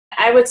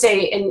I would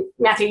say, and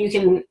Matthew, you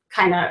can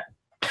kind of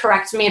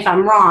correct me if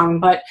I'm wrong,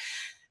 but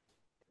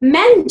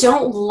men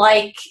don't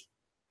like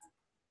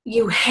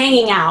you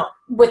hanging out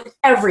with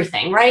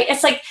everything, right?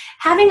 It's like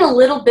having a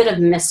little bit of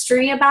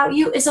mystery about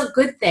you is a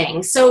good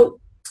thing. So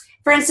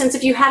for instance,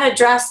 if you had a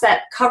dress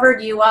that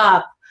covered you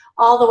up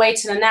all the way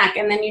to the neck,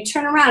 and then you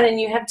turn around and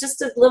you have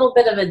just a little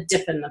bit of a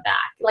dip in the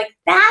back, like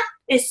that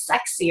is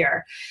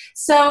sexier.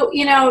 So,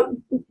 you know,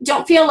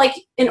 don't feel like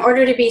in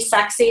order to be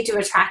sexy to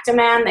attract a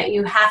man that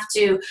you have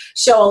to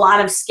show a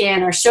lot of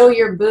skin or show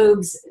your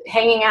boobs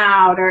hanging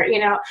out, or, you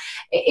know,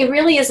 it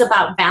really is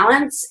about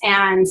balance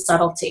and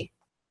subtlety.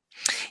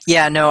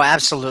 Yeah, no,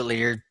 absolutely.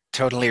 You're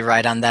totally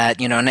right on that.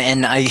 You know,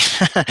 and I,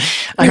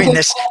 I mean,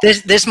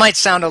 this might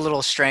sound a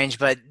little strange,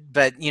 but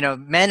you know,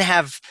 men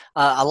have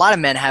a lot of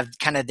men have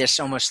kind of this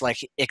almost like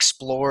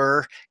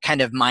explorer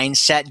kind of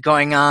mindset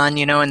going on,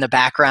 you know, in the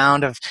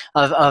background of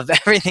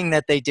everything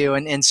that they do,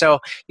 and so,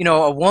 you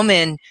know, a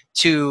woman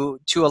to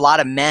a lot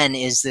of men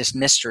is this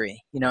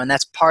mystery, you know, and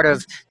that's part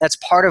of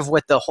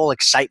what the whole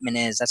excitement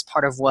is. That's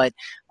part of what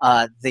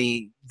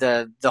the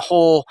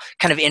whole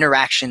kind of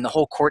interaction, the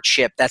whole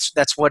courtship.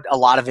 That's what a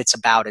lot of it's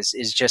about,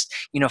 is just,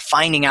 you know,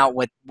 finding out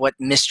what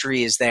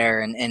mystery is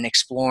there, and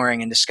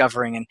exploring and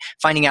discovering and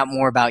finding out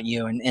more about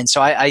you. And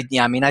so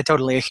yeah, I mean, I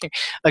totally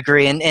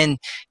agree. And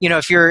you know,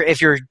 if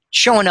you're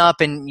showing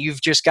up and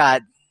you've just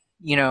got,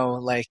 you know,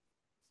 like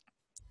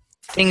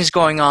things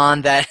going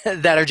on that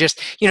that are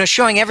just, you know,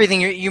 showing everything,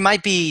 you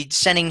might be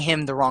sending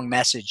him the wrong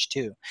message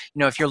too. You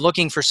know, if you're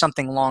looking for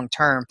something long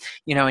term,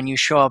 you know, and you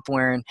show up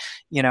wearing,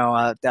 you know,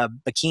 a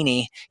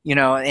bikini, you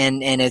know,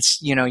 and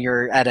it's, you know,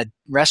 you're at a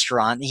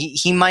restaurant,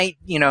 he might,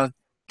 you know,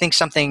 think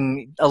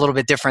something a little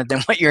bit different than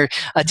what you're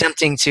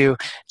attempting to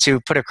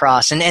put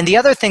across. And the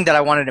other thing that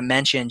I wanted to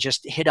mention,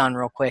 just hit on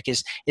real quick,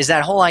 is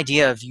that whole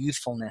idea of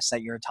youthfulness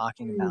that you're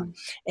talking about.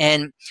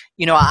 And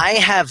you know, I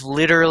have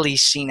literally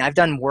seen, I've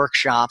done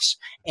workshops,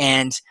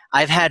 and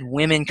I've had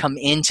women come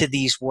into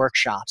these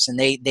workshops, and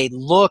they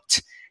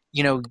looked,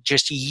 you know,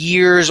 just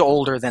years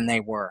older than they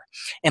were.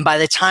 And by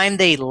the time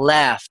they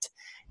left,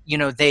 you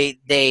know,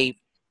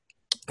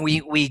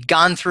 we'd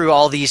gone through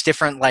all these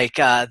different, like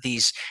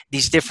these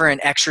different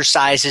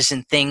exercises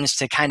and things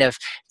to kind of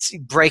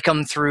break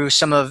them through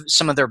some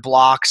of their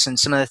blocks and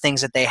some of the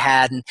things that they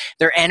had, and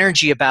their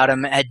energy about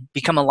them had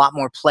become a lot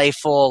more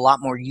playful, a lot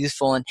more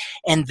youthful,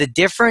 and the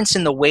difference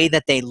in the way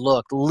that they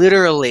looked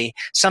literally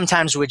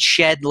sometimes would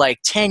shed like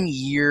 10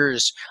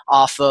 years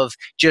off of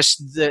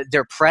just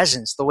their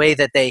presence, the way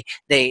that they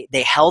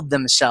held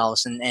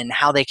themselves, and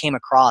how they came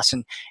across,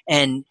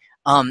 and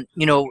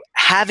you know,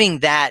 having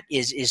that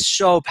is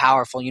so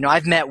powerful. You know,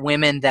 I've met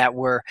women that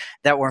were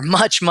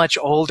much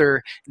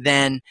older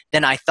than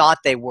I thought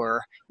they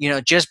were, you know,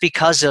 just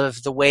because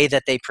of the way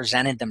that they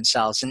presented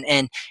themselves.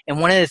 And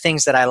one of the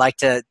things that I like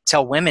to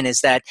tell women is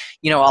that,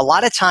 you know, a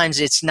lot of times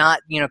it's not,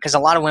 you know, because a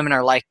lot of women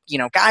are like, you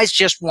know, guys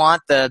just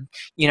want the,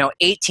 you know,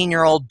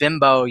 18-year-old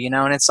bimbo, you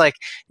know, and it's like,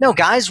 no,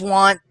 guys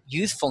want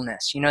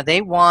youthfulness. You know,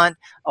 they want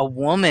a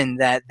woman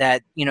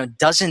that you know,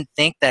 doesn't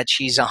think that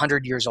she's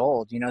 100 years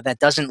old, you know, that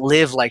doesn't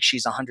live like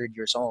she's 100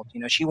 years old.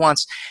 You know, he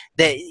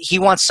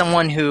wants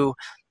someone who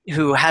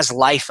has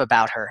life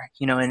about her,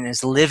 you know, and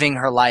is living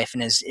her life,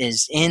 and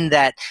is in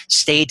that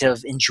state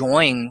of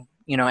enjoying,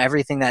 you know,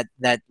 everything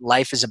that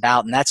life is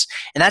about. And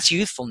that's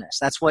youthfulness.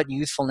 That's what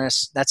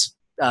youthfulness, that's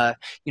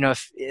you know,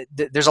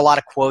 there's a lot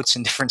of quotes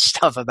and different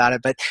stuff about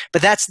it, but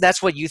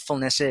that's what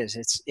youthfulness is.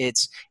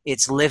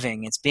 It's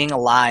living, it's being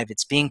alive,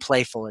 it's being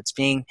playful, it's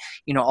being,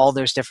 you know, all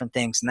those different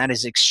things, and that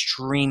is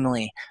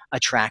extremely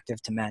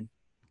attractive to men.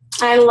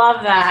 I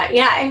love that.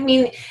 Yeah, I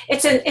mean,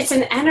 it's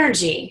an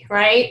energy,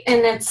 right?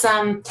 And it's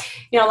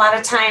you know, a lot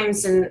of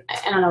times, and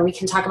I don't know, we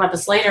can talk about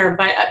this later,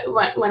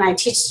 but when I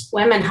teach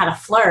women how to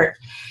flirt,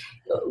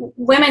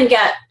 women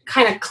get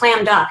kind of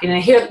clammed up. You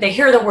know, they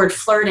hear the word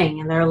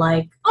flirting, and they're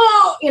like,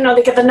 oh, you know,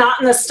 they get the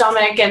knot in the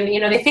stomach, and you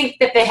know, they think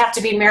that they have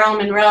to be Marilyn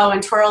Monroe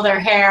and twirl their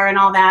hair and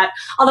all that.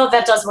 Although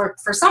that does work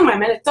for some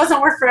women, it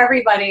doesn't work for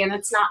everybody, and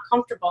it's not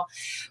comfortable.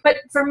 But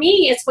for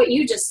me, it's what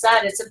you just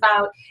said. It's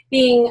about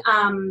being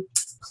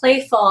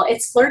playful.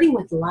 It's flirting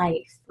with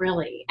life,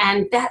 really,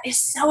 and that is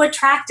so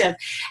attractive.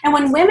 And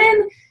when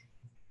women,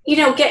 you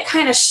know, get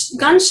kind of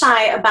gun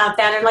shy about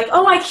that, and like,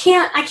 oh, I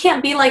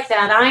can't be like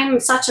that,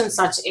 I'm such and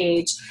such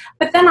age.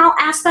 But then I'll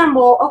ask them,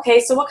 well, okay,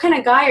 so what kind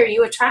of guy are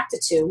you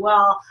attracted to?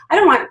 Well, I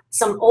don't want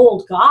some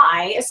old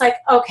guy. It's like,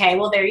 okay,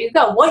 well, there you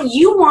go. What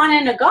you want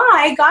in a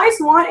guy, guys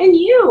want in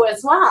you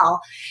as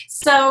well.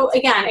 So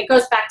again, it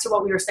goes back to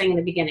what we were saying in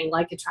the beginning,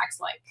 like attracts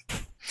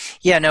like.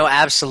 Yeah, no,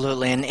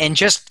 absolutely. And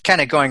just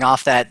kind of going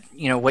off that,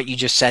 you know, what you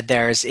just said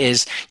there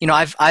is, you know,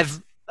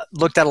 I've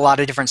looked at a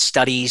lot of different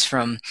studies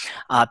from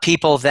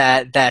people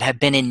that have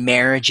been in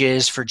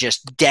marriages for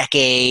just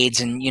decades,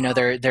 and you know,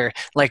 they're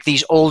like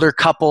these older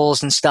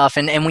couples and stuff,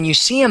 and when you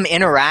see them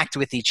interact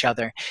with each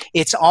other,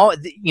 it's all,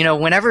 you know,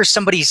 whenever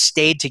somebody's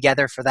stayed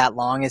together for that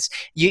long,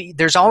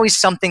 there's always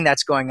something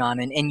that's going on,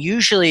 and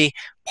usually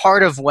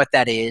part of what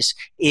that is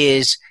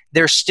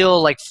they're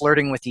still like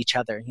flirting with each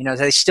other. You know,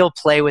 they still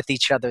play with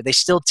each other. They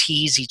still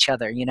tease each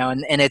other, you know,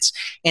 and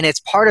it's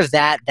part of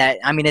that,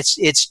 I mean,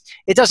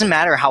 it doesn't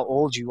matter how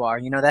old you are,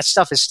 you know, that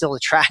stuff is still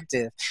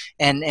attractive.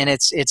 And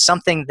it's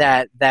something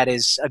that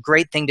is a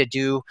great thing to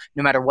do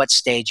no matter what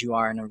stage you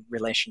are in a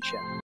relationship.